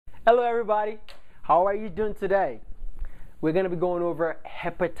Hello everybody, how are you doing today? We're going to be going over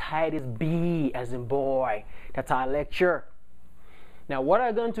hepatitis B as in boy. That's our lecture. Now what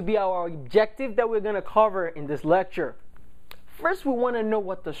are going to be our objective that we're going to cover in this lecture? First, we want to know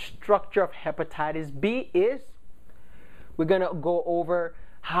what the structure of hepatitis B is. We're going to go over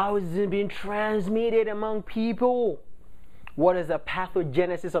how is it being transmitted among people. What is the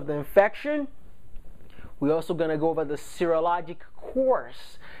pathogenesis of the infection? We're also going to go over the serologic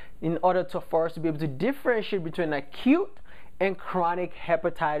course in order for us to be able to differentiate between acute and chronic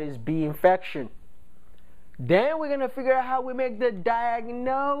hepatitis B infection. Then we're going to figure out how we make the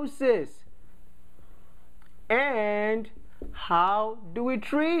diagnosis. And how do we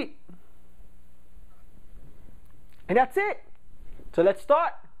treat? And that's it. So let's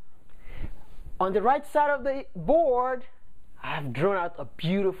start. On the right side of the board, I have drawn out a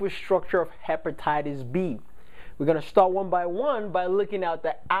beautiful structure of hepatitis B. We're going to start one by one by looking at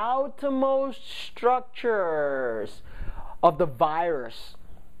the outermost structures of the virus.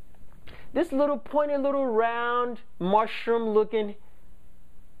 This little pointy, little round, mushroom-looking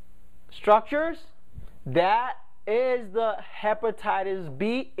structures, that is the hepatitis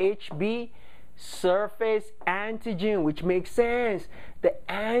B, HB surface antigen, which makes sense. The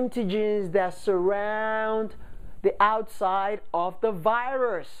antigens that surround the outside of the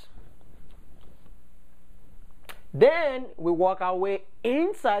virus. Then we walk our way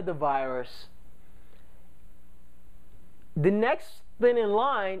inside the virus. The next thing in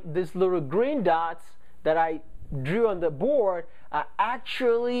line, these little green dots that I drew on the board, are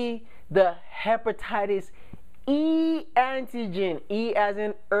actually the hepatitis E antigen. E as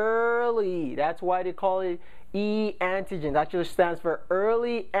in early. That's why they call it E antigen. That actually stands for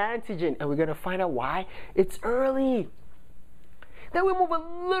early antigen. And we're going to find out why it's early. Then we move a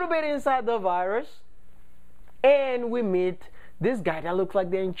little bit inside the virus. And we meet this guy that looks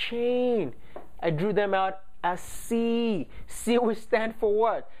like they're in chain. I drew them out as C. C will stand for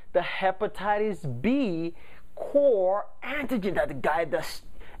what? The hepatitis B core antigen. That's the guy that's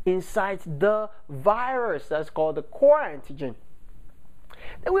inside the virus. That's called the core antigen.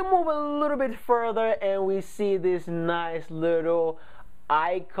 Then we move a little bit further and we see this nice little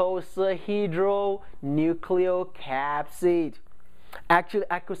icosahedral nucleocapsid. Actually,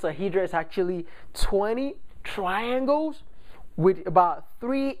 icosahedra is actually 20 triangles with about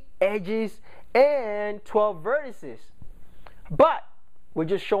 3 edges and 12 vertices. But we're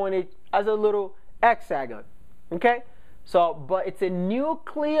just showing it as a little hexagon. Okay? So, but it's a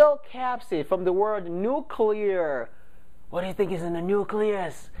nucleocapsid from the word nuclear. What do you think is in the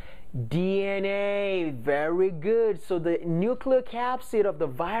nucleus? DNA. Very good. So the nucleocapsid of the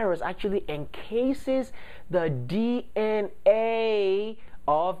virus actually encases the DNA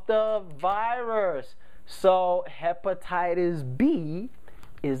of the virus. So hepatitis B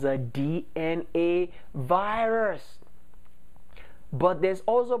is a DNA virus. But there's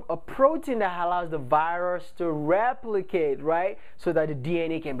also a protein that allows the virus to replicate, right? So that the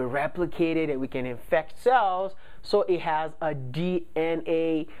DNA can be replicated and we can infect cells. So it has a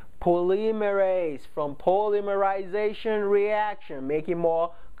DNA polymerase from polymerization reaction, making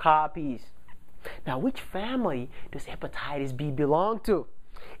more copies. Now, which family does hepatitis B belong to?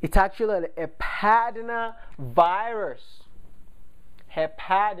 It's actually an hepatina virus.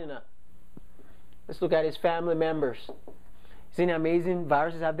 Hepatina. Let's look at its family members. Isn't it amazing?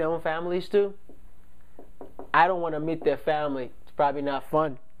 Viruses have their own families too. I don't want to meet their family. It's probably not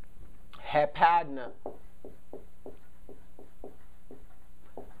fun. Hepatina.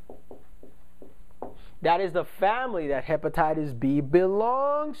 That is the family that hepatitis B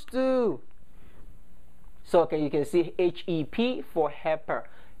belongs to. So okay, you can see HEP for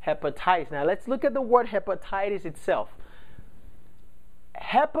hepatitis. Now let's look at the word hepatitis itself.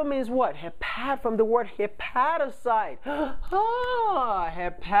 Hepa means what? Hepat from the word hepatocyte.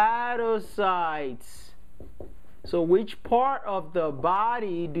 Hepatocytes. So which part of the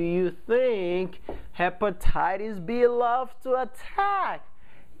body do you think hepatitis B loves to attack?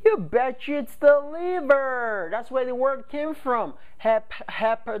 You bet you it's the liver. That's where the word came from.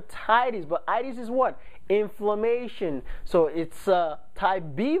 Hepatitis. But itis is what? Inflammation. So it's a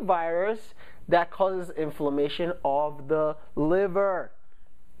type B virus that causes inflammation of the liver.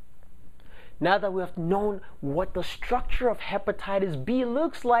 Now that we have known what the structure of hepatitis B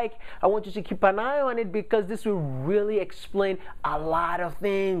looks like, I want you to keep an eye on it because this will really explain a lot of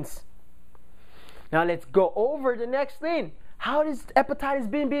things. Now let's go over the next thing. How is hepatitis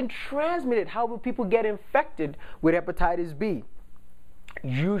B being transmitted? How will people get infected with hepatitis B?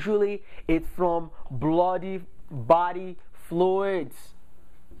 Usually it's from bloody body fluids.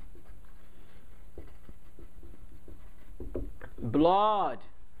 Blood.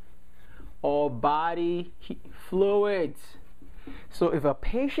 or body fluids. So if a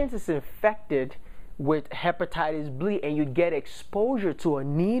patient is infected with hepatitis B and you get exposure to a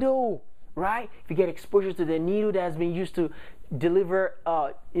needle, right? If you get exposure to the needle that has been used to deliver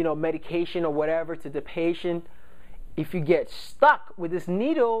medication or whatever to the patient, if you get stuck with this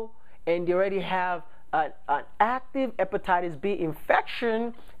needle and you already have an active hepatitis B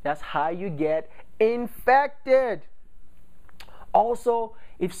infection, that's how you get infected. Also,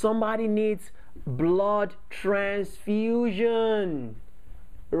 if somebody needs blood transfusion,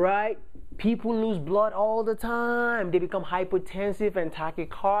 right? People lose blood all the time. They become hypotensive and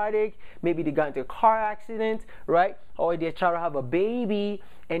tachycardic. Maybe they got into a car accident, right? Or they try to have a baby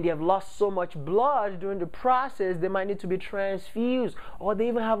and they have lost so much blood during the process, they might need to be transfused. Or they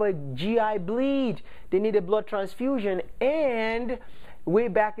even have a GI bleed. They need a blood transfusion. And way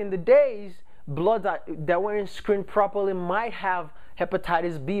back in the days, blood that weren't screened properly might have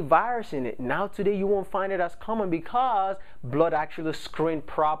hepatitis B virus in it. Now today you won't find it as common because blood actually screened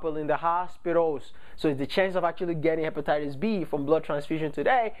properly in the hospitals. So the chance of actually getting hepatitis B from blood transfusion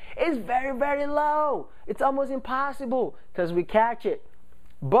today is very, very low. It's almost impossible because we catch it.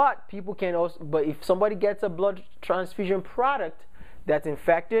 But people can also, but if somebody gets a blood transfusion product that's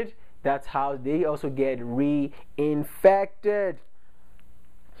infected, that's how they also get reinfected.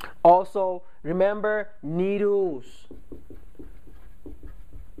 Also, remember needles.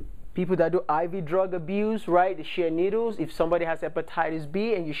 People that do IV drug abuse, right? They share needles. If somebody has hepatitis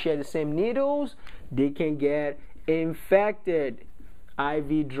B and you share the same needles, they can get infected.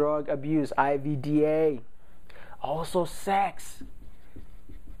 IV drug abuse, IVDA. Also sex,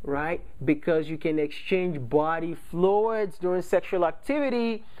 right? Because you can exchange body fluids during sexual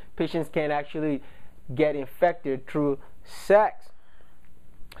activity, patients can actually get infected through sex.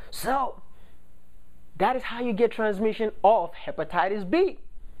 So, that is how you get transmission of hepatitis B.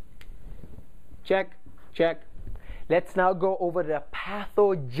 Check, check. Let's now go over the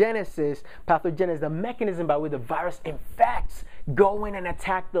pathogenesis. Pathogenesis, the mechanism by which the virus infects, go in and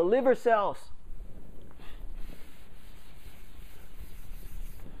attack the liver cells.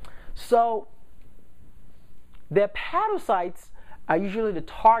 So, the hepatocytes are usually the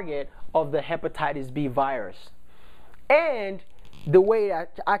target of the hepatitis B virus. And the way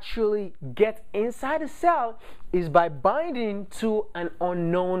that actually gets inside the cell is by binding to an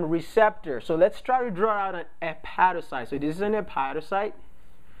unknown receptor. So let's try to draw out an hepatocyte. So this is an hepatocyte.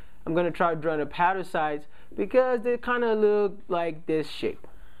 I'm going to try to draw an hepatocyte because they kind of look like this shape.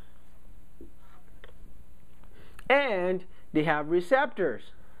 And they have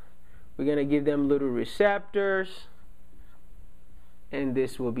receptors. We're going to give them little receptors. And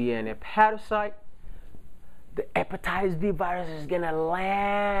this will be an hepatocyte. The hepatitis B virus is going to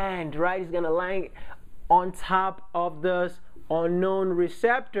land, right? It's going to land on top of this unknown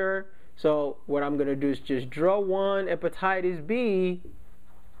receptor. So what I'm going to do is just draw one hepatitis B.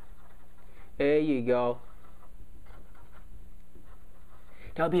 There you go.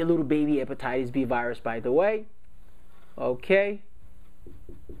 That'll be a little baby hepatitis B virus, by the way. Okay.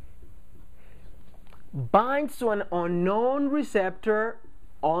 Binds to an unknown receptor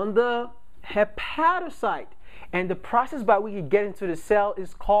on the hepatocyte. And the process by which you get into the cell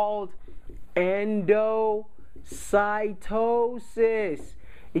is called endocytosis.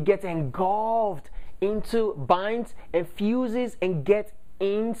 It gets engulfed into, binds and fuses and gets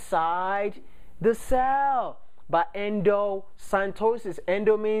inside the cell by endocytosis.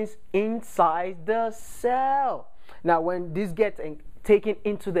 Endo means inside the cell. Now when this gets taken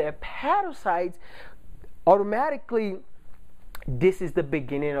into the hepatocytes, automatically this is the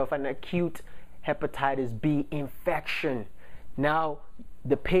beginning of an acute hepatitis B infection. Now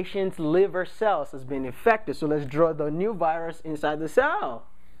the patient's liver cells has been infected, so let's draw the new virus inside the cell.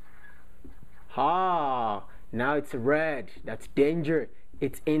 Now it's red. That's danger.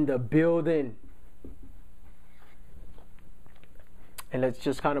 It's in the building. And let's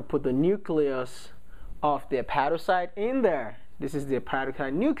just kind of put the nucleus of the hepatocyte in there. This is the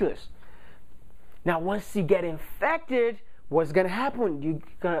hepatocyte nucleus. Now once you get infected, what's going to happen?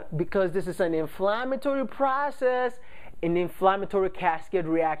 Because this is an inflammatory process, an inflammatory cascade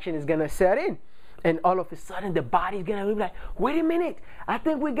reaction is going to set in. And all of a sudden, the body's going to be like, wait a minute, I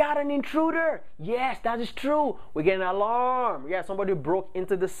think we got an intruder. Yes, that is true. We get an alarm. Yeah, somebody broke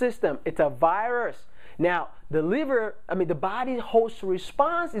into the system. It's a virus. Now, the body's host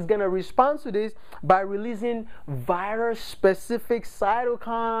response is going to respond to this by releasing virus-specific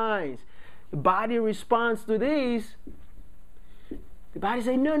cytokines. The body responds to these. The body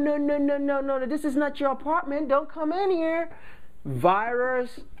say, no, this is not your apartment. Don't come in here.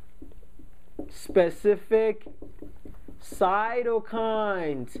 Virus-specific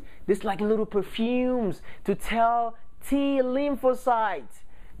cytokines. This like little perfumes to tell T lymphocytes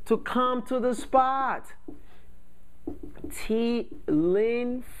to come to the spot. T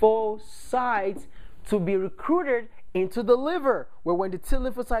lymphocytes to be recruited into the liver, where when the T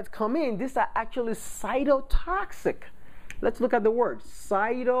lymphocytes come in, these are actually cytotoxic. Let's look at the word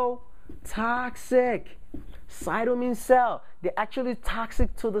cytotoxic. Cyto means cell. They're actually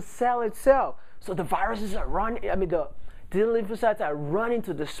toxic to the cell itself. So the viruses are running, the T lymphocytes are running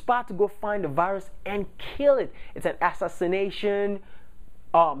to the spot to go find the virus and kill it. It's an assassination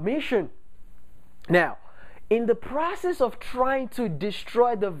mission. Now, in the process of trying to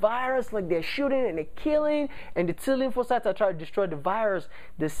destroy the virus, like they're shooting and they're killing, and the T lymphocytes are trying to destroy the virus,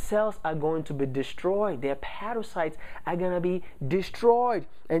 the cells are going to be destroyed. The hepatocytes are going to be destroyed.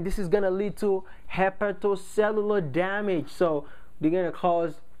 And this is going to lead to hepatocellular damage. So they're going to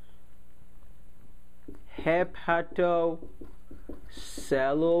cause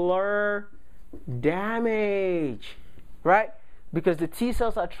hepatocellular damage, right? Because the T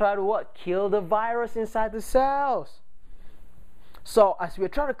cells are trying to what? Kill the virus inside the cells. So as we're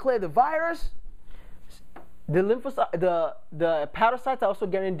trying to clear the virus, the hepatocytes are also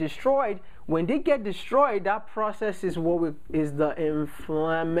getting destroyed. When they get destroyed, that process is is the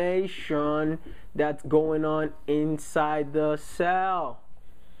inflammation that's going on inside the cell.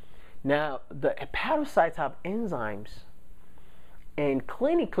 Now, the hepatocytes have enzymes. And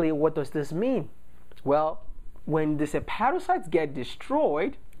clinically, what does this mean? Well, when these hepatocytes get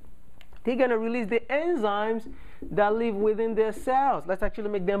destroyed, they're going to release the enzymes that live within their cells. Let's actually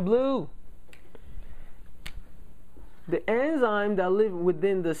make them blue. The enzymes that live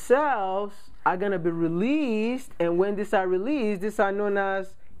within the cells are going to be released, and when these are released, these are known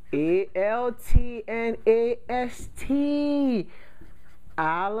as ALT and AST.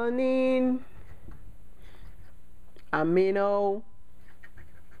 Alanine, amino,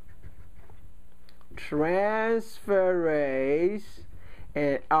 transferase,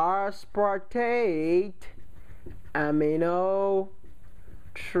 and aspartate amino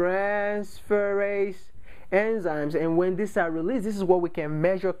transferase enzymes. And when these are released, this is what we can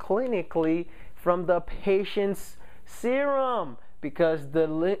measure clinically from the patient's serum, because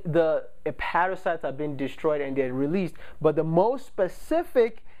the hepatocytes have been destroyed and they're released. But the most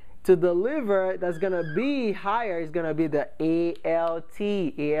specific to the liver that's going to be higher is going to be the ALT.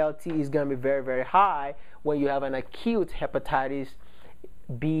 ALT is going to be very, very high when you have an acute hepatitis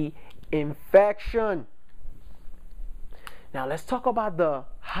B infection. Now let's talk about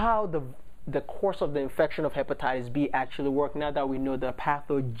how the course of the infection of hepatitis B actually works, now that we know the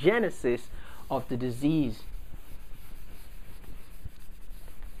pathogenesis of the disease.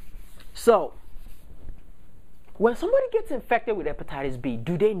 So, when somebody gets infected with hepatitis B,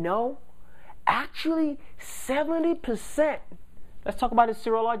 do they know? Actually, 70%, let's talk about the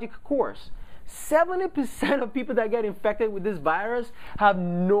serologic course. 70% of people that get infected with this virus have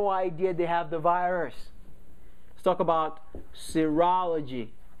no idea they have the virus. Let's talk about serology.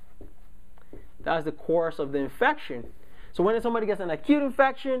 That's the course of the infection. So when somebody gets an acute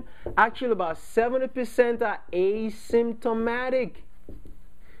infection, actually about 70% are asymptomatic.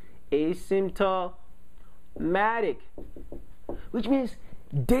 Asymptomatic, which means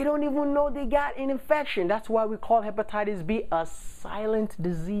they don't even know they got an infection. That's why we call hepatitis B a silent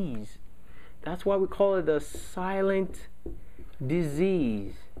disease. That's why we call it a silent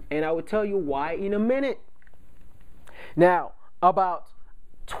disease. And I will tell you why in a minute. Now, about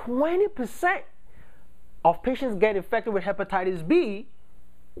 20% of patients get infected with hepatitis B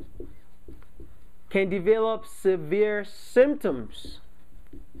can develop severe symptoms.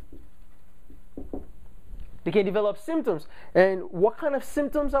 They can develop symptoms. And what kind of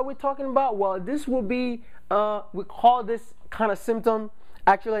symptoms are we talking about? Well, this will be, we call this kind of symptom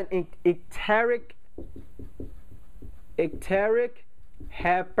actually an icteric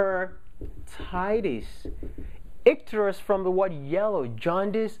hepatitis. Icterus from the word yellow,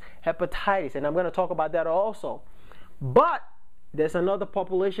 jaundice, hepatitis. And I'm going to talk about that also. But there's another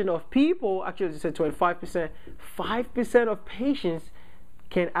population of people, actually it's 25%, 5% of patients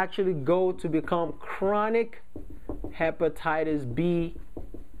can actually go to become chronic hepatitis B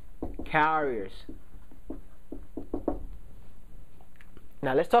carriers.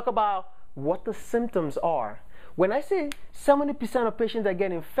 Now let's talk about what the symptoms are. When I say 70% of patients that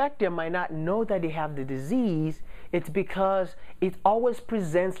get infected might not know that they have the disease, it's because it always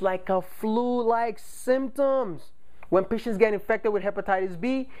presents like a flu-like symptoms. When patients get infected with hepatitis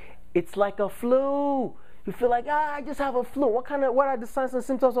B, it's like a flu. You feel like, I just have a flu. What are the signs and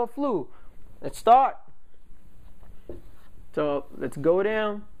symptoms of flu? Let's start. So let's go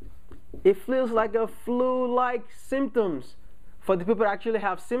down. It feels like a flu-like symptoms. For the people that actually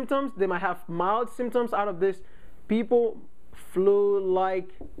have symptoms, they might have mild symptoms. Out of this, people, flu-like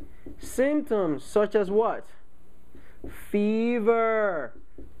symptoms such as what? Fever,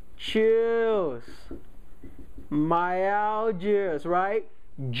 chills, myalgias, right?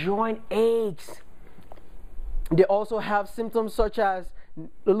 Joint aches. They also have symptoms such as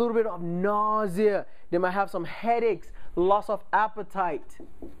a little bit of nausea. They might have some headaches, loss of appetite.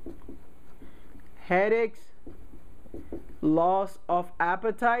 Headaches, loss of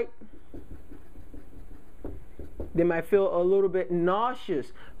appetite. They might feel a little bit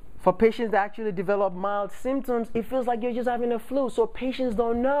nauseous. For patients that actually develop mild symptoms, it feels like you're just having a flu. So patients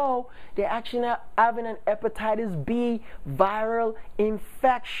don't know they're actually having an hepatitis B viral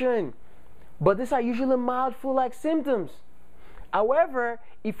infection. But these are usually mild flu-like symptoms. However,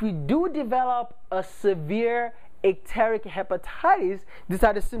 if we do develop a severe ecteric hepatitis, these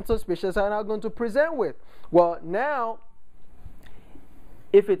are the symptoms patients are now going to present with. Well, now,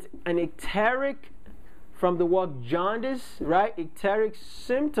 if it's an ecteric, from the word jaundice, right? Ecteric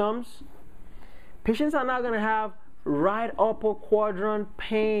symptoms, patients are not going to have right upper quadrant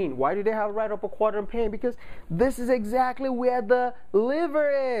pain. Why do they have right upper quadrant pain? Because this is exactly where the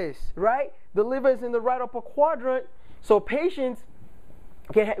liver is, right? The liver is in the right upper quadrant. So patients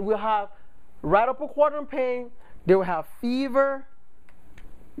will have right upper quadrant pain. They will have fever.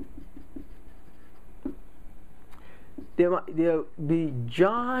 They'll be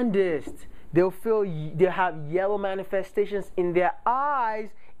jaundiced. They'll have yellow manifestations in their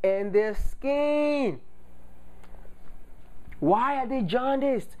eyes and their skin. Why are they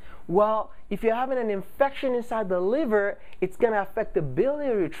jaundiced? Well, if you're having an infection inside the liver, it's going to affect the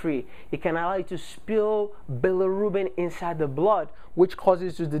biliary tree. It can allow you to spill bilirubin inside the blood, which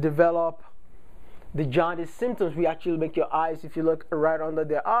causes you to develop the jaundice symptoms. We actually make your eyes, if you look right under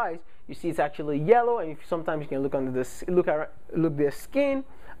their eyes, you see it's actually yellow, and sometimes you can look under look their skin.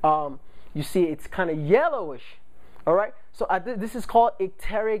 You see it's kind of yellowish. All right, so this is called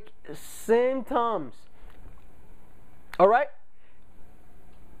ecteric symptoms. All right,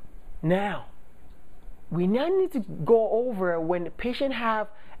 now we now need to go over when the patient have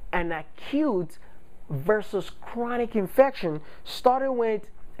an acute versus chronic infection, starting with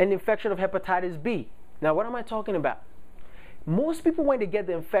an infection of hepatitis B. Now, what am I talking about? Most people, when they get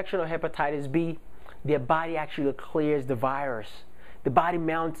the infection of hepatitis B, their body actually clears the virus. The body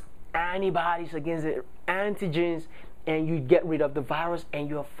mounts antibodies against the antigens, and you get rid of the virus and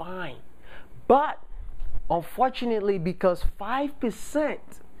you're fine. But unfortunately, because 5%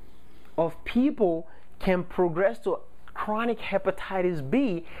 of people can progress to chronic hepatitis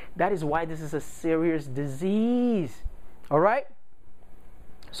B, that is why this is a serious disease. All right?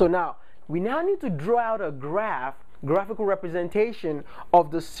 So now, we now need to draw out a graphical representation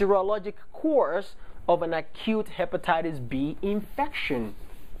of the serologic course of an acute hepatitis B infection.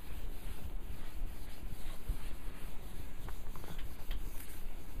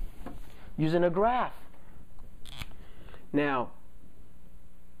 Using a graph. Now,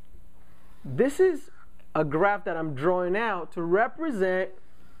 this is a graph that I'm drawing out to represent,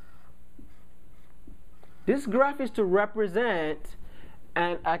 this graph is to represent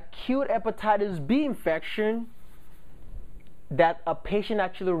an acute hepatitis B infection that a patient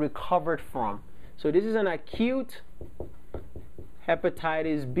actually recovered from. So this is an acute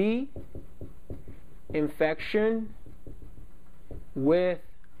hepatitis B infection with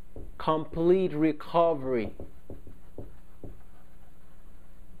complete recovery.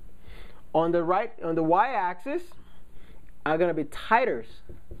 On the y-axis are going to be titers,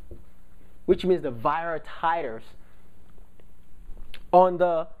 which means the viral titers. On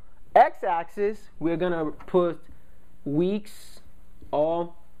the x-axis, we're going to put weeks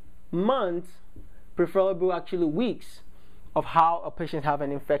or months, preferably actually weeks, of how a patient have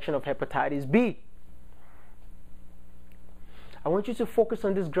an infection of hepatitis B. I want you to focus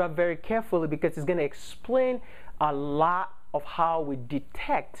on this graph very carefully because it's going to explain a lot of how we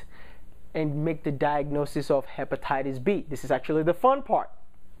detect and make the diagnosis of hepatitis B. This is actually the fun part.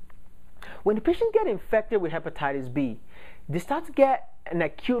 When the patient gets infected with hepatitis B, they start to get an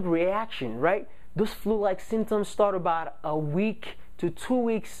acute reaction, right? Those flu-like symptoms start about a week to 2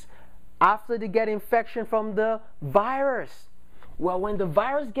 weeks after they get infection from the virus. Well, when the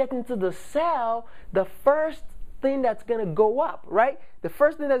virus gets into the cell, the first thing that's going to go up, right? The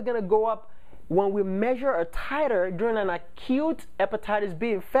first thing that's going to go up when we measure a titer during an acute hepatitis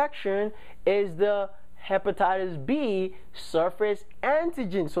B infection is the hepatitis B surface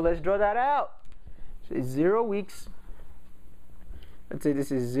antigen. So let's draw that out. So it's 0 weeks. Let's say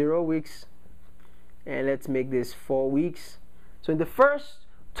this is 0 weeks. And let's make this 4 weeks. So in the first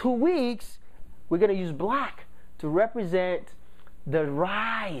 2 weeks, we're going to use black to represent the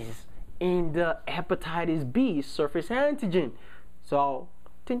rise in the hepatitis B surface antigen. So,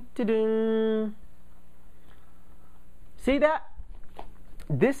 see that?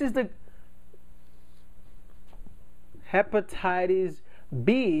 This is the hepatitis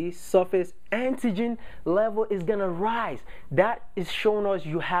B surface antigen level is going to rise. That is showing us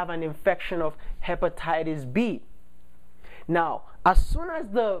you have an infection of hepatitis B. Now, as soon as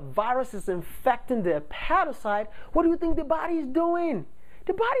the virus is infecting the hepatocyte, what do you think the body is doing?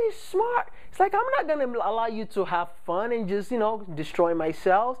 The body is smart. It's like, I'm not going to allow you to have fun and just, destroy my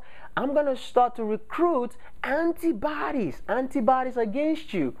cells. I'm going to start to recruit antibodies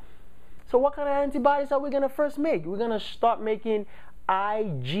against you. So what kind of antibodies are we going to first make? We're going to start making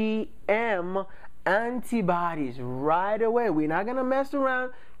IgM antibodies right away. We're not going to mess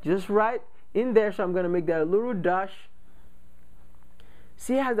around, just right in there. So I'm going to make that a little dash.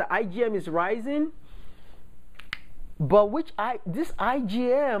 See how the IgM is rising? But this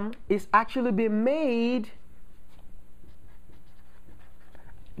IgM is actually being made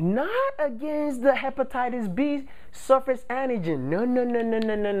not against the hepatitis B surface antigen.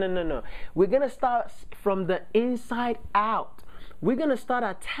 No. We're going to start from the inside out. We're going to start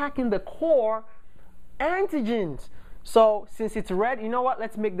attacking the core antigens. So since it's red, you know what?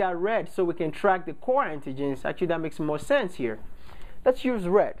 Let's make that red so we can track the core antigens. Actually, that makes more sense here. Let's use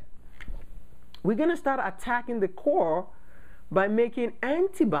red. We're going to start attacking the core by making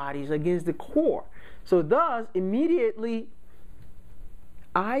antibodies against the core. So thus, immediately,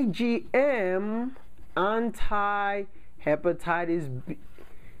 IgM anti-hepatitis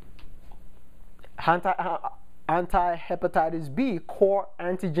B core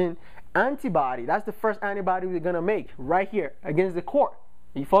antigen antibody. That's the first antibody we're going to make right here against the core.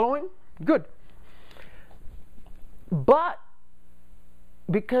 Are you following? Good. But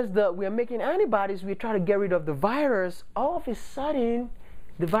because we are making antibodies, we try to get rid of the virus. All of a sudden,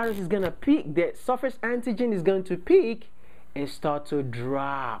 the virus is going to peak. The surface antigen is going to peak and start to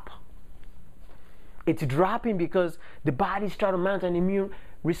drop. It's dropping because the body's trying to mount an immune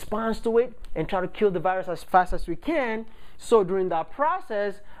response to it and try to kill the virus as fast as we can. So during that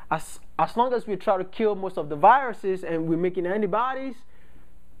process, as long as we try to kill most of the viruses and we're making antibodies,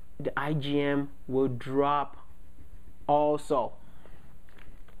 the IgM will drop also.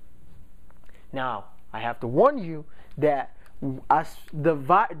 Now, I have to warn you that as the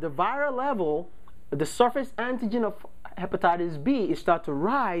viral level, the surface antigen of hepatitis B is start to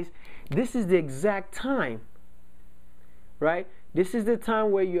rise, this is the exact time, right? This is the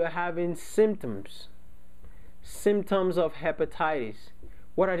time where you're having symptoms of hepatitis.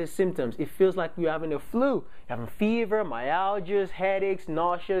 What are the symptoms? It feels like you're having a flu. You're having fever, myalgias, headaches,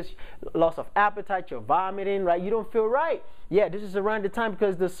 nauseous, loss of appetite, you're vomiting, right? You don't feel right. Yeah, this is around the time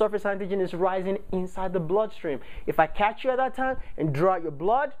because the surface antigen is rising inside the bloodstream. If I catch you at that time and draw out your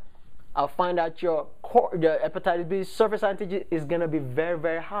blood, I'll find out the hepatitis B surface antigen is going to be very,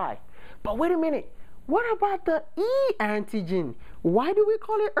 very high. But wait a minute. What about the E antigen? Why do we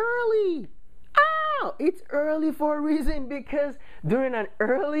call it early? Oh, it's early for a reason, because during an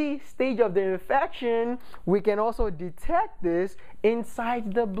early stage of the infection, we can also detect this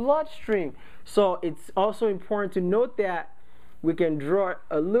inside the bloodstream. So it's also important to note that we can draw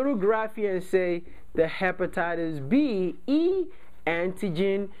a little graph here and say the hepatitis B E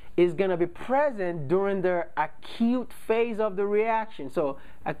antigen is going to be present during the acute phase of the reaction. So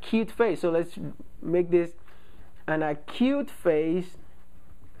acute phase. So let's make this an acute phase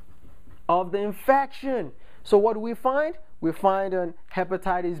of the infection. So what do we find? We find an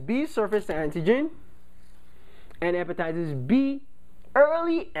hepatitis B surface antigen and hepatitis B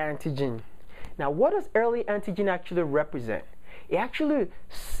early antigen. Now, what does early antigen actually represent? It actually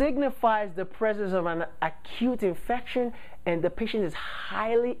signifies the presence of an acute infection and the patient is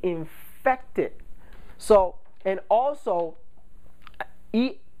highly infected. So, and also,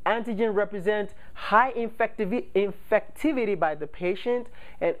 E antigen represents high infectivity by the patient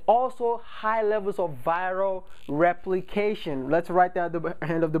and also high levels of viral replication. Let's write that at the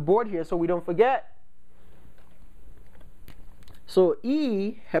end of the board here so we don't forget. So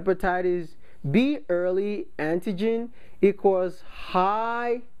E, hepatitis B early antigen, equals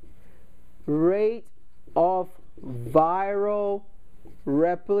high rate of viral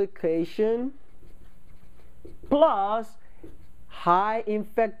replication plus high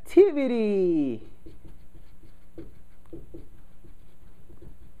infectivity.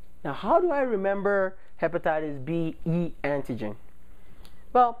 Now, how do I remember hepatitis B E antigen?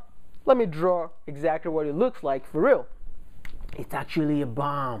 Well, let me draw exactly what it looks like for real. It's actually a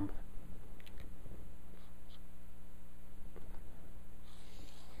bomb.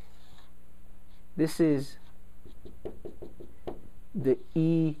 This is the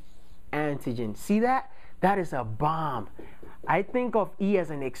E antigen. See that? That is a bomb. I think of E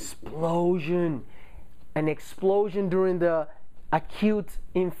as an explosion during the acute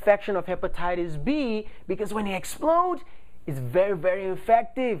infection of hepatitis B, because when it explodes, it's very, very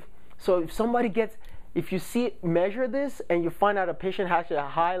effective. So if somebody gets, if you see, measure this, and you find out a patient has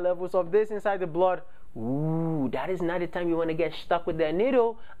high levels of this inside the blood, ooh, that is not the time you want to get stuck with that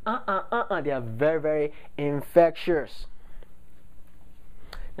needle. They are very, very infectious.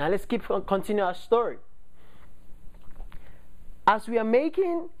 Now let's continue our story. As we are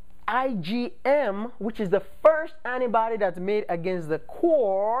making IgM, which is the first antibody that's made against the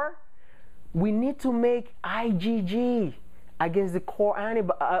core, we need to make IgG against the core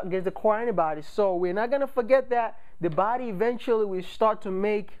antibodies. So we're not going to forget that the body eventually will start to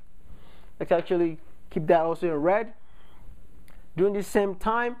make, let's actually keep that also in red, during the same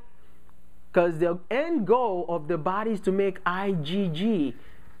time, because the end goal of the body is to make IgG.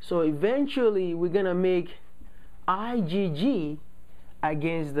 So eventually we're going to make IgG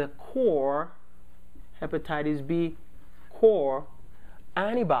against the core hepatitis B core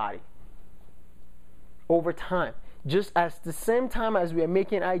antibody over time. Just as the same time as we are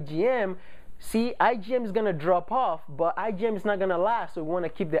making IgM, see, IgM is going to drop off, but IgM is not going to last, so we want to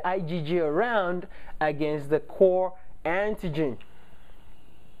keep the IgG around against the core antigen.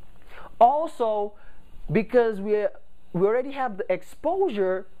 Also, because we already have the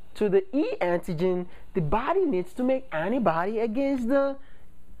exposure to the E antigen, the body needs to make antibody against the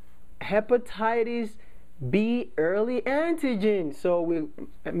hepatitis B early antigen. So we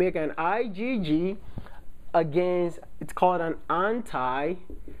make an IgG against, it's called an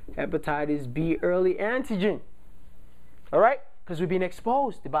anti-hepatitis B early antigen. All right? Because we've been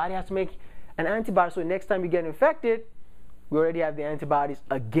exposed. The body has to make an antibody, so next time you get infected, we already have the antibodies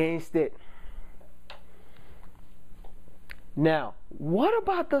against it. Now, what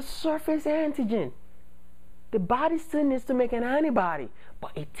about the surface antigen? The body still needs to make an antibody,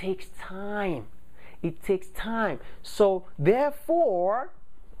 but it takes time. It takes time. So therefore,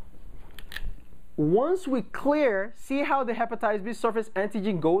 once we clear, see how the hepatitis B surface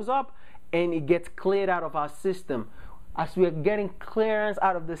antigen goes up and it gets cleared out of our system. As we are getting clearance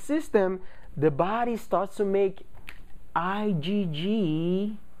out of the system, the body starts to make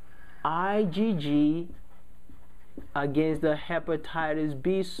IgG against the hepatitis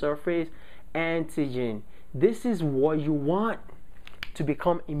B surface antigen. This is what you want to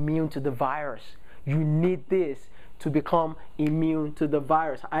become immune to the virus. You need this to become immune to the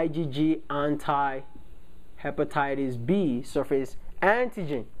virus. IgG anti-hepatitis B surface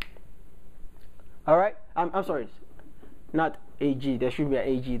antigen. All right? I'm sorry, not AG. There should be an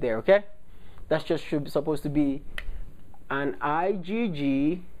AG there, okay? That's just supposed to be an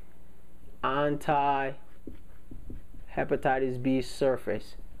IgG anti-hepatitis B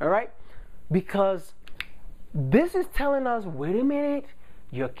surface. All right? Because this is telling us, wait a minute,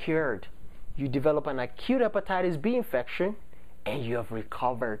 you're cured. You develop an acute hepatitis B infection and you have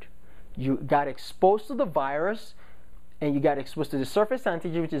recovered. You got exposed to the virus and you got exposed to the surface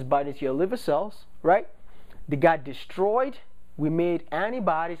antigen, which is binding to your liver cells, right? They got destroyed. We made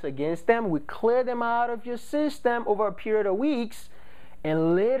antibodies against them. We cleared them out of your system over a period of weeks,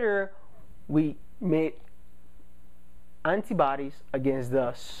 and later we made antibodies against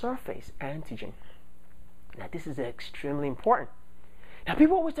the surface antigen. Now this is extremely important. Now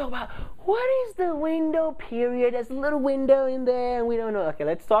people always talk about, what is the window period? There's a little window in there and we don't know. Okay,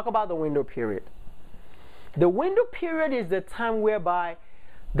 let's talk about the window period. The window period is the time whereby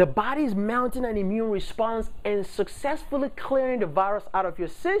the body is mounting an immune response and successfully clearing the virus out of your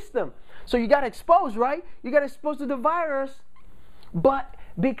system. So you got exposed, right? You got exposed to the virus, but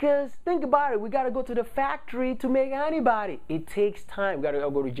because, think about it, we got to go to the factory to make antibody. It takes time. We got to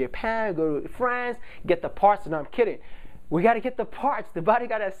go to Japan, go to France, get the parts. No, I'm kidding. We got to get the parts. The body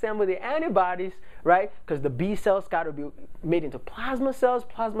got to assemble the antibodies, right? Because the B cells got to be made into plasma cells.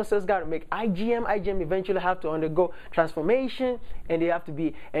 Plasma cells got to make IgM. IgM eventually have to undergo transformation, and they have to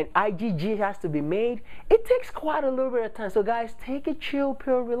be, and IgG has to be made. It takes quite a little bit of time. So guys, take a chill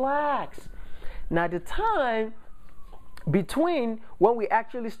pill, relax. Now the time between when we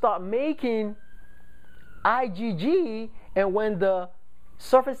actually start making IgG and when the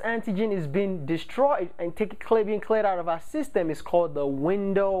surface antigen is being destroyed and being cleared out of our system is called the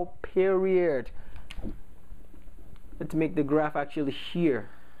window period. Let's make the graph actually here.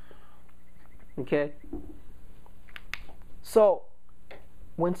 Okay? So,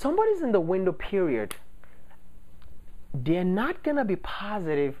 when somebody's in the window period, they're not going to be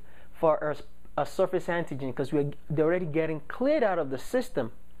positive for a surface antigen because they're already getting cleared out of the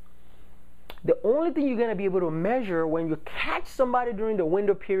system. the only thing you're going to be able to measure when you catch somebody during the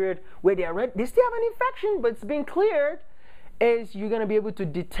window period where they still have an infection but it's been cleared is you're going to be able to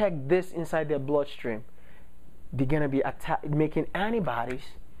detect this inside their bloodstream. They're going to be making antibodies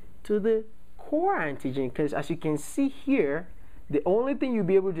to the core antigen, because as you can see here, the only thing you'll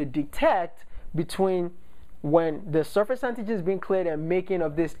be able to detect between when the surface antigen is being cleared and making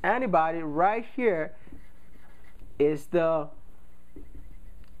of this antibody right here is the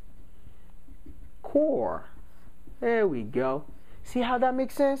core. There we go. See how that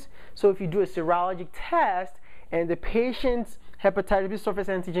makes sense? So if you do a serologic test and the patient's hepatitis B surface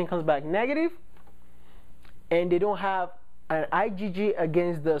antigen comes back negative and they don't have an IgG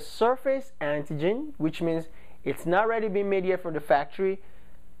against the surface antigen, which means it's not ready to be made yet from the factory,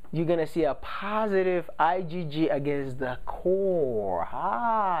 you're going to see a positive IgG against the core.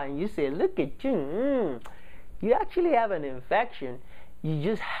 And you say, look at you. You actually have an infection. You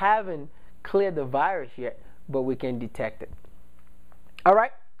just haven't cleared the virus yet, but we can detect it. All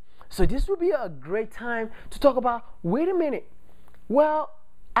right? So this would be a great time to talk about, wait a minute. Well,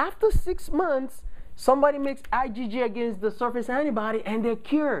 after 6 months, somebody makes IgG against the surface antibody and they're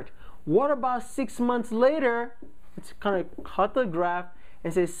cured. What about 6 months later? Let's kind of cut the graph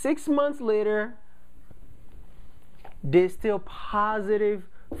and say 6 months later, they're still positive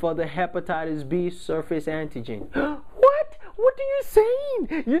for the hepatitis B surface antigen. What? What are you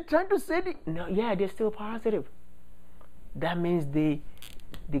saying? You're trying to say no, yeah, they're still positive. That means they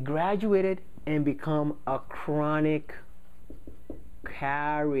graduated and become a chronic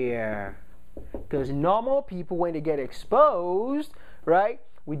carrier. Because normal people, when they get exposed, right,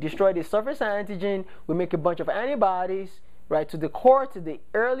 we destroy the surface antigen, we make a bunch of antibodies, right, to the core, to the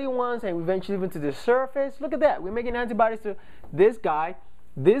early ones, and eventually even to the surface. Look at that. We're making antibodies to this guy,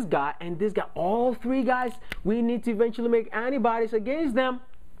 and this guy. All three guys, we need to eventually make antibodies against them.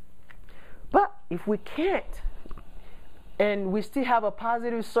 But if we can't, and we still have a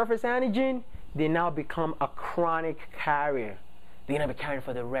positive surface antigen, they now become a chronic carrier. They're going to be carrying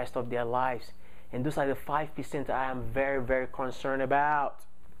for the rest of their lives. And those are the 5% I am very, very concerned about.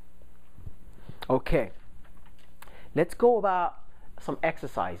 Okay. Let's go about some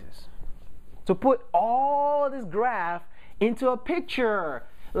exercises to put all this graph into a picture,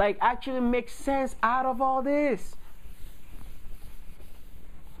 like actually make sense out of all this.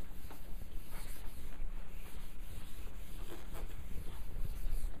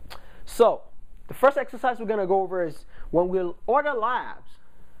 So the first exercise we're going to go over is when we'll order labs.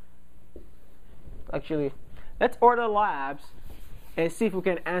 Actually, let's order labs and see if we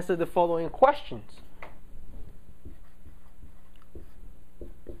can answer the following questions.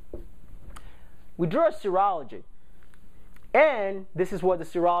 We draw a serology, and this is what the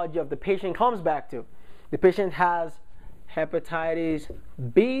serology of the patient comes back to. The patient has hepatitis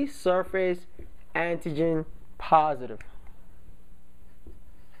B surface antigen positive.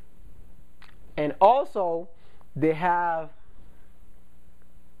 And also, they have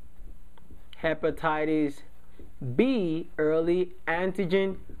hepatitis B early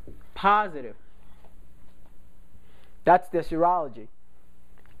antigen positive. That's the serology.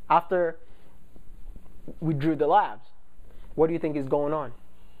 After we drew the labs, what do you think is going on?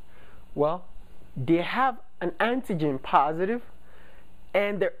 Well, they have an antigen positive,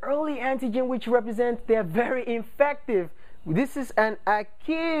 and the early antigen, which represents they're very infective. This is an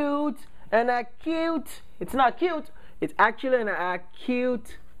acute, it's not acute, it's actually an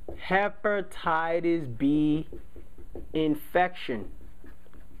acute hepatitis B infection.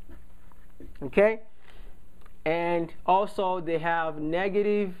 Okay? And also they have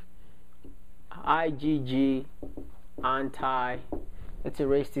negative IgG let's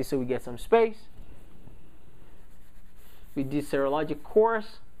erase this so we get some space. We did serologic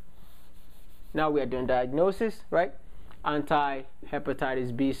course. Now we are doing diagnosis, right?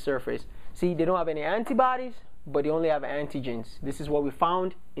 Anti-hepatitis B surface. See, they don't have any antibodies, but they only have antigens. This is what we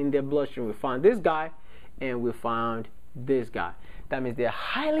found in their bloodstream. We found this guy and we found this guy. That means they're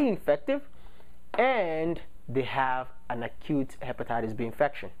highly infective and they have an acute hepatitis B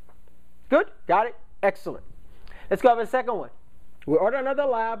infection. Good? Got it? Excellent. Let's go over the second one. We order another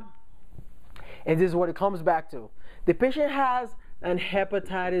lab, and this is what it comes back to. The patient has an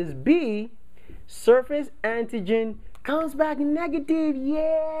hepatitis B surface antigen, comes back negative.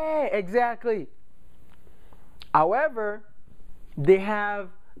 Yeah, exactly. However, they have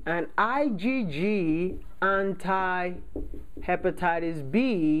an IgG anti-hepatitis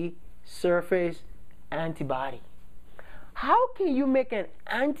B surface antibody. How can you make an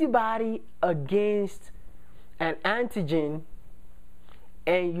antibody against an antigen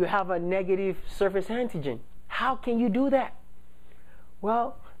and you have a negative surface antigen? How can you do that?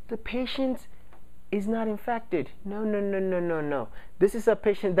 Well, the patient is not infected. No, no, no, no, no, no. This is a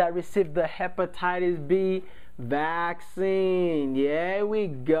patient that received the hepatitis B vaccine. Yeah, we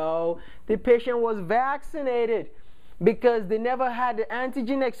go. The patient was vaccinated because they never had the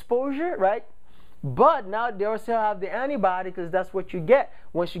antigen exposure, right? But now they also have the antibody, because that's what you get.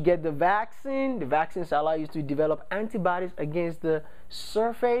 Once you get the vaccines allow you to develop antibodies against the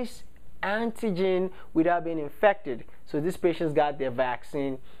surface antigen without being infected. So this patient's got their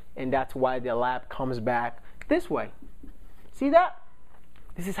vaccine, and that's why their lab comes back this way. See that?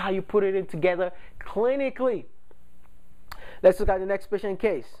 This is how you put it in together clinically. Let's look at the next patient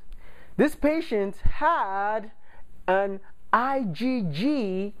case. This patient had an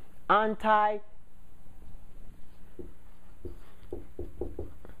IgG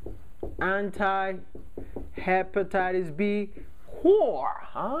anti-hepatitis B core.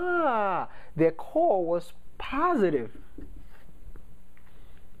 Their core was positive.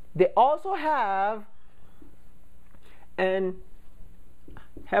 They also have an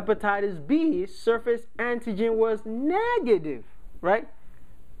hepatitis B surface antigen was negative, right?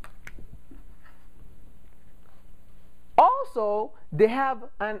 Also, they have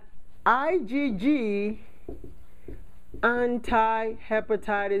an IgG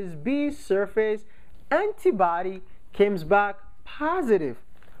anti-hepatitis B surface antibody comes back positive.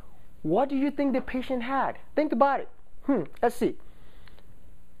 What do you think the patient had? Think about it. Let's see.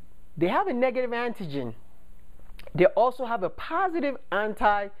 They have a negative antigen. They also have a positive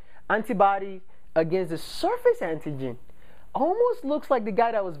antibody against the surface antigen. Almost looks like the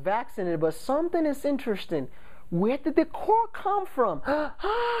guy that was vaccinated, but something is interesting. Where did the core come from?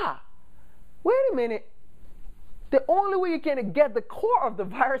 Wait a minute. The only way you can get the core of the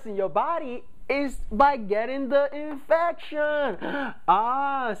virus in your body is by getting the infection.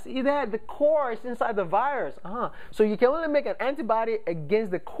 See that? The core is inside the virus. So you can only make an antibody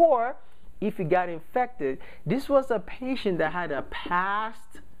against the core if you got infected. This was a patient that had a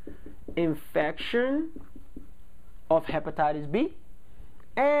past infection of hepatitis B,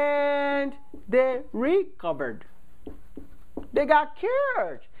 and they recovered. They got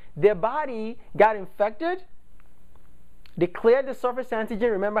cured. Their body got infected. They cleared the surface antigen.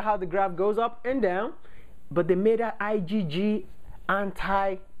 Remember how the graph goes up and down? But they made an IgG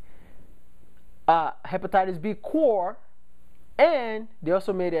anti-hepatitis B core, and they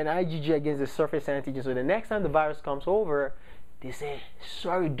also made an IgG against the surface antigen. So the next time the virus comes over, they say,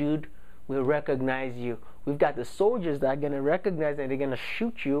 sorry, dude, we'll recognize you. We've got the soldiers that are going to recognize and they're going to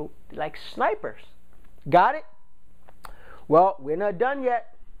shoot you like snipers. Got it? Well, we're not done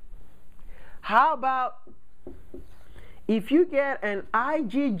yet. How about if you get an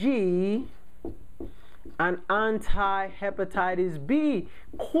IgG, an anti-hepatitis B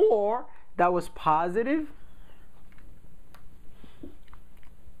core that was positive,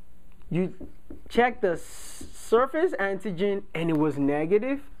 you check the surface antigen and it was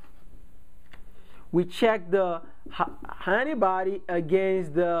negative. We check the antibody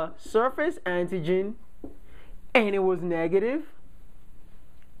against the surface antigen and it was negative.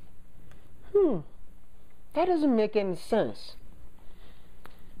 That doesn't make any sense.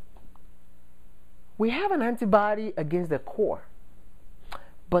 We have an antibody against the core,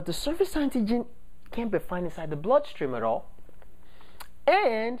 but the surface antigen can't be found inside the bloodstream at all.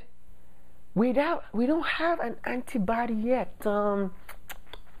 And we don't have an antibody yet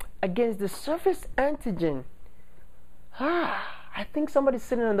against the surface antigen. I think somebody's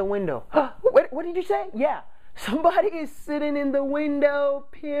sitting on the window. What did you say? Yeah, somebody is sitting in the window,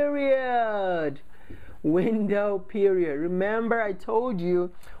 period. Window period. Remember, I told you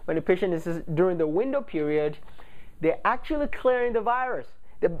when the patient is during the window period, they're actually clearing the virus.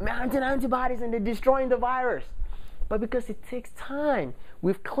 They're mounting antibodies and they're destroying the virus. But because it takes time,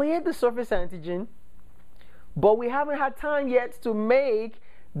 we've cleared the surface antigen, but we haven't had time yet to make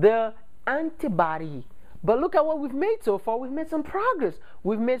the antibody. But look at what we've made so far. We've made some progress.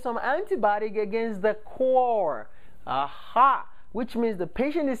 We've made some antibody against the core. Which means the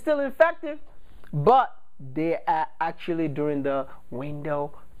patient is still infected, but they are actually during the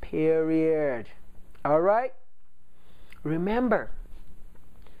window period. All right? Remember,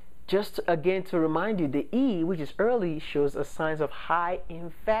 just again to remind you, the E, which is early, shows a signs of high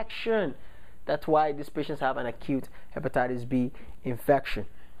infection. That's why these patients have an acute hepatitis B infection.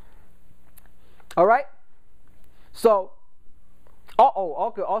 All right? So,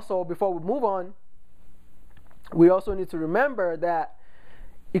 okay, also before we move on, we also need to remember that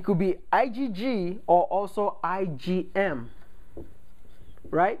it could be IgG or also IgM,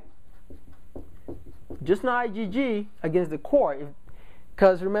 right? Just not IgG against the core,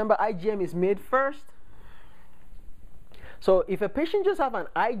 because remember IgM is made first. So if a patient just have an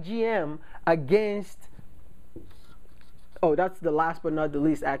IgM against, oh, that's the last but not the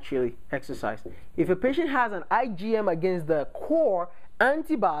least, actually, exercise. If a patient has an IgM against the core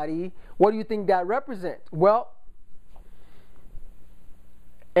antibody, what do you think that represents? Well,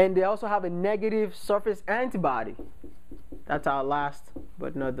 and they also have a negative surface antibody. That's our last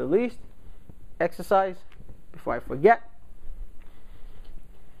but not the least exercise before I forget.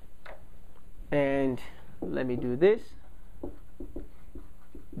 And let me do this.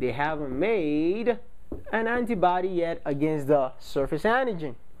 They haven't made an antibody yet against the surface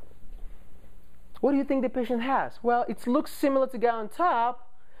antigen. What do you think the patient has? Well, it looks similar to guy on top,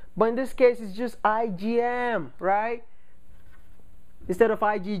 but in this case it's just IgM, right? Instead of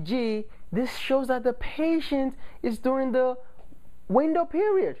IgG. This shows that the patient is during the window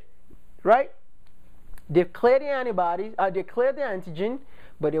period, right? They've cleared the antibodies, they cleared the antigen,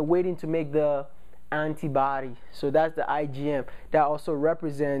 but they're waiting to make the antibody. So that's the IgM. That also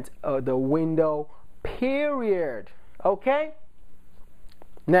represents the window period. Okay?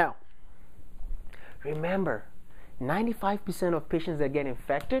 Now, remember, 95% of patients that get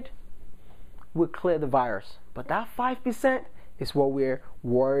infected will clear the virus. But that 5% is what we're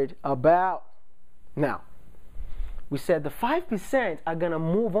worried about. Now, we said the 5% are going to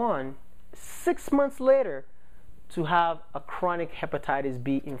move on 6 months later to have a chronic hepatitis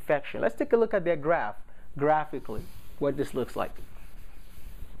B infection. Let's take a look at their graph, graphically, what this looks like.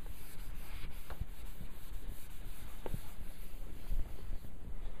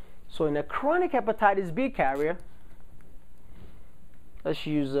 So in a chronic hepatitis B carrier, let's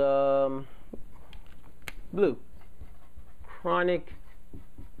use blue. Chronic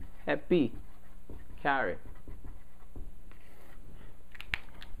Hep B carrier.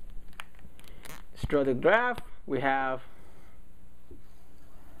 Let's draw the graph. We have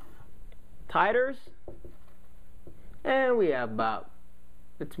titers, and we have about,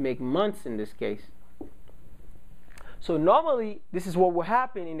 let's make months in this case. So normally, this is what will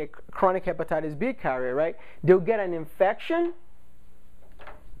happen in a chronic hepatitis B carrier, right? They'll get an infection.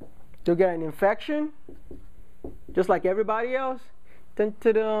 They'll get an infection, just like everybody else. And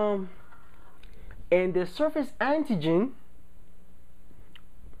the surface antigen,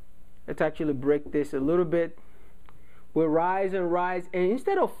 let's actually break this a little bit, will rise and rise. And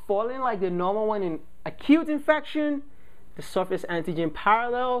instead of falling like the normal one in acute infection, the surface antigen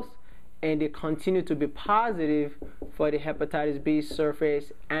parallels, and they continue to be positive for the hepatitis B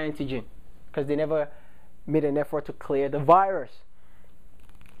surface antigen because they never made an effort to clear the virus.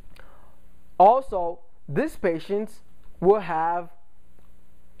 Also, these patients will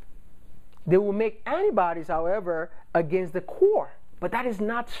they will make antibodies, however, against the core, but that is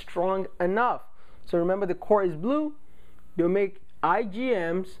not strong enough. So remember, the core is blue. They'll make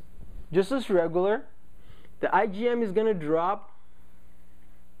IgMs just as regular. The IgM is going to drop,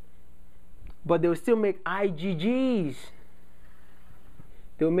 but they'll still make IgGs.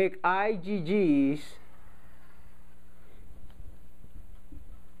 They'll make IgGs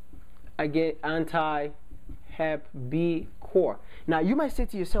against anti-Hep B core. Now you might say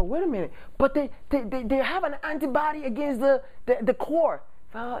to yourself, wait a minute, but they have an antibody against the core.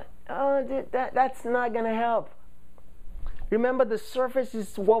 Well, that's not going to help. Remember, the surface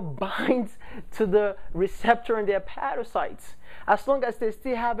is what binds to the receptor in the hepatocytes. As long as they're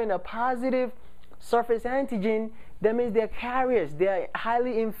still having a positive surface antigen, that means they're carriers. They're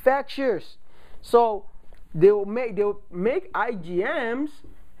highly infectious. So they'll make IgMs,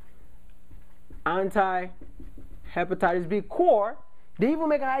 anti-hepatitis B core. They even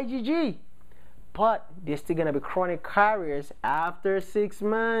make IgG. But they're still going to be chronic carriers after 6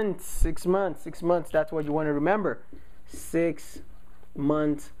 months. 6 months. 6 months. That's what you want to remember. 6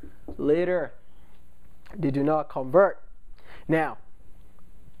 months later, they do not convert. Now,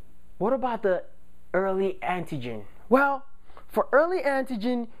 what about the early antigen? Well, for early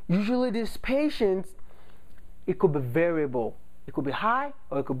antigen, usually these patients, it could be variable. It could be high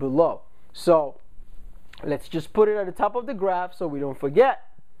or it could be low. So let's just put it at the top of the graph so we don't forget.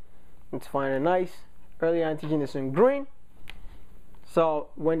 Let's find a nice early antigen that's in green. So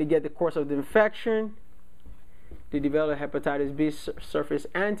when they get the course of the infection, they develop hepatitis B surface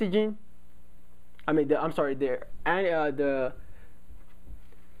antigen. They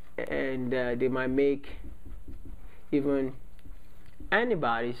might make even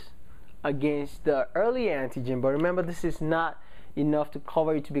antibodies against the early antigen. But remember, this is not enough to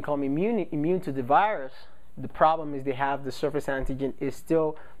cover you to become immune to the virus. The problem is they have the surface antigen is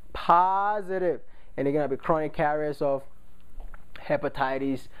still positive, and they're going to be chronic carriers of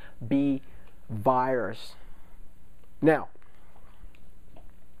hepatitis B virus. Now,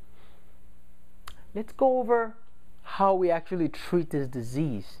 let's go over how we actually treat this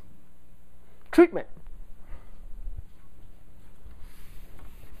disease. Treatment.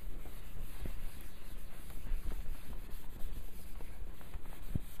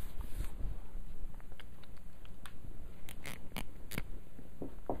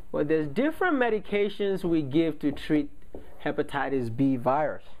 Well, there's different medications we give to treat hepatitis B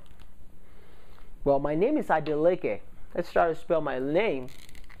virus. Well, my name is Adeleke. Let's try to spell my name.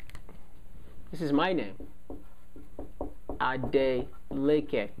 This is my name.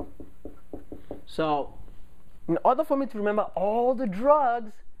 Adeleke. So, in order for me to remember all the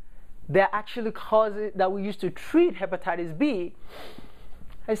drugs that actually cause it, that we used to treat hepatitis B,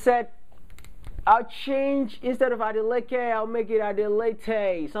 I said, I'll change, instead of Adeleke, I'll make it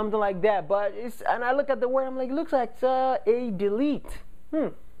Adelete, something like that. But it's, and I look at the word, I'm like, it looks like a delete.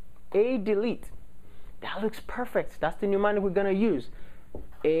 A delete. That looks perfect. That's the mnemonic we're gonna use.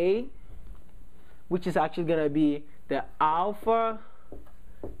 A, which is actually gonna be the alpha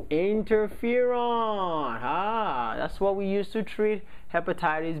interferon. That's what we use to treat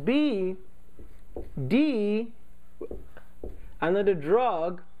hepatitis B. D, another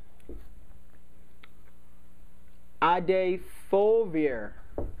drug, adafovir.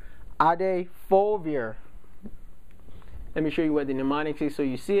 Adafovir. Let me show you what the mnemonic is so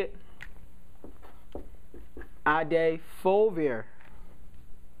you see it. Adafovir.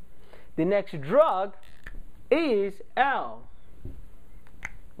 The next drug is L.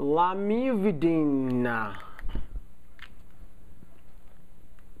 Lamivudine.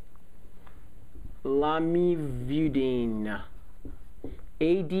 Lamivudine.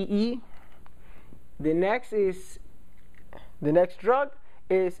 ADE. The next drug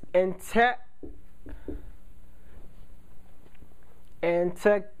is entecavir.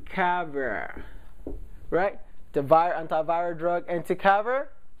 Right? The antiviral drug entecavir.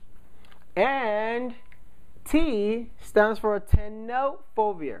 And T stands for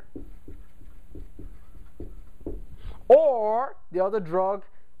tenofovir. Or the other drug,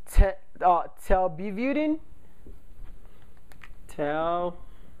 telbuvudine.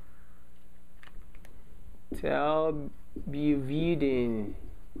 Telbuvudine.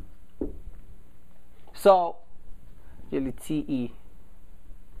 So, really TE.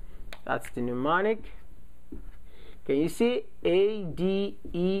 That's the mnemonic. Can you see?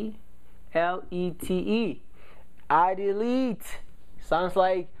 ADELETE. I delete. Sounds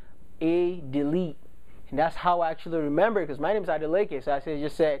like a delete. And that's how I actually remember it, because my name is Adeleke. So I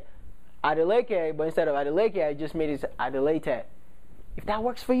just said Adeleke, but instead of Adeleke, I just made it Adelete. If that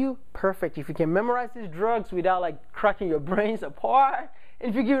works for you, perfect. If you can memorize these drugs without like cracking your brains apart,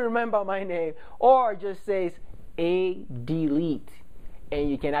 and if you can remember my name, or just says a delete, and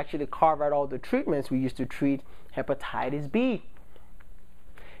you can actually carve out all the treatments we used to treat hepatitis B.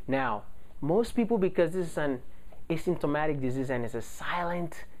 Now, most people, because this is an asymptomatic disease and it's a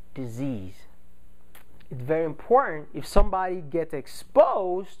silent disease, it's very important if somebody gets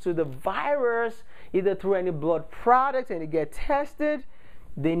exposed to the virus, either through any blood products and they get tested,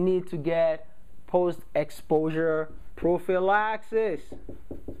 they need to get post-exposure prophylaxis.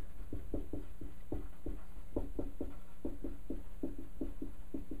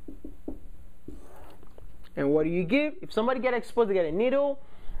 And what do you give? If somebody gets exposed, they get a needle,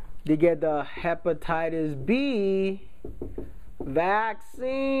 they get the hepatitis B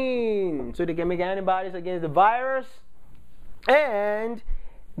vaccine, so they can make antibodies against the virus, and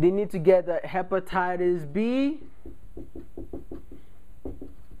they need to get the hepatitis B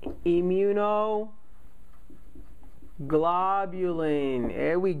immunoglobulin.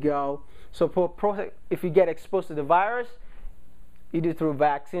 There we go. So if you get exposed to the virus, either through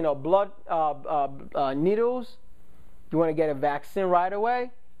vaccine or blood needles, you want to get a vaccine right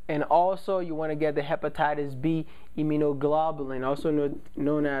away. And also you want to get the hepatitis B immunoglobulin, also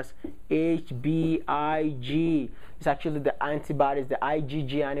known as HBIG. It's actually the antibodies, the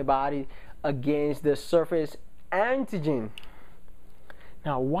IgG antibody against the surface antigen.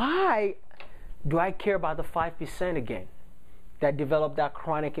 Now, why do I care about the 5% again that develop that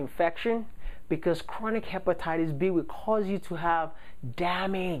chronic infection? Because chronic hepatitis B will cause you to have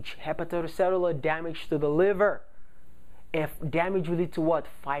damage, hepatocellular damage to the liver. And damage will lead to what?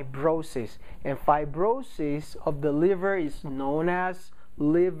 Fibrosis. And fibrosis of the liver is known as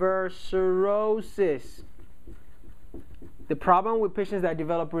liver cirrhosis. The problem with patients that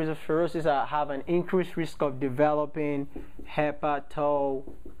develop liver cirrhosis have an increased risk of developing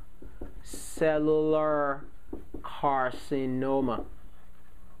hepatocellular carcinoma.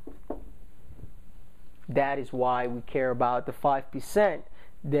 That is why we care about the 5%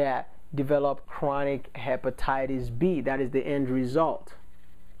 that develop chronic hepatitis B. That is the end result.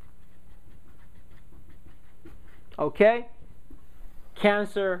 Okay?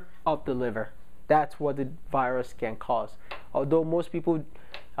 Cancer of the liver. That's what the virus can cause. Although most people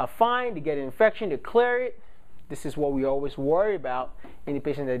are fine, they get an infection, they clear it. This is what we always worry about in the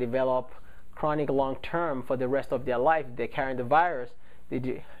patients that develop chronic long-term for the rest of their life. They're carrying the virus.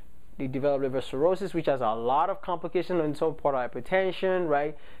 They develop liver cirrhosis, which has a lot of complications and some portal hypertension,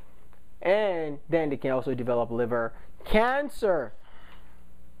 right? And then they can also develop liver cancer.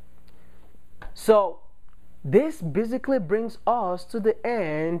 So this basically brings us to the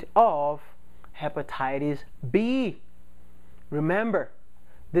end of hepatitis B. Remember,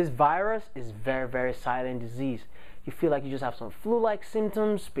 this virus is very, very silent disease. You feel like you just have some flu-like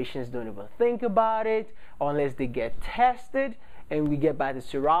symptoms. Patients don't even think about it unless they get tested, and we get back to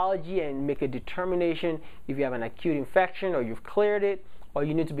serology and make a determination if you have an acute infection or you've cleared it, or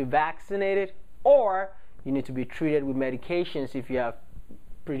you need to be vaccinated, or you need to be treated with medications if you are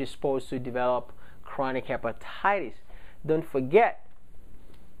predisposed to develop chronic hepatitis. Don't forget,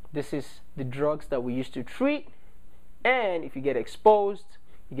 this is the drugs that we use to treat, and if you get exposed,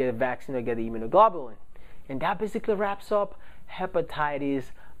 you get a vaccine or get the immunoglobulin. And that basically wraps up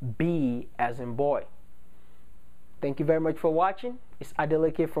hepatitis B as in boy. Thank you very much for watching. It's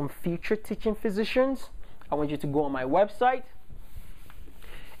Adeleke from Future Teaching Physicians. I want you to go on my website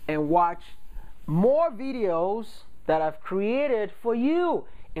and watch more videos that I've created for you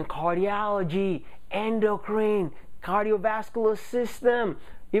in cardiology, endocrine, cardiovascular system,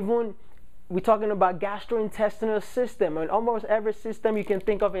 even we're talking about gastrointestinal system, and almost every system you can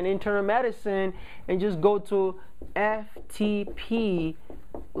think of in internal medicine, and just go to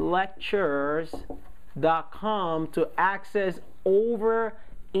ftplectures.com to access over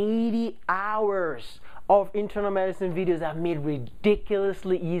 80 hours of internal medicine videos that are made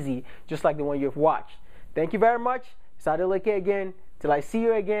ridiculously easy, just like the one you've watched. Thank you very much. It's Adeleke again. Till I see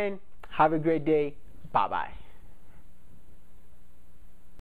you again, have a great day. Bye-bye.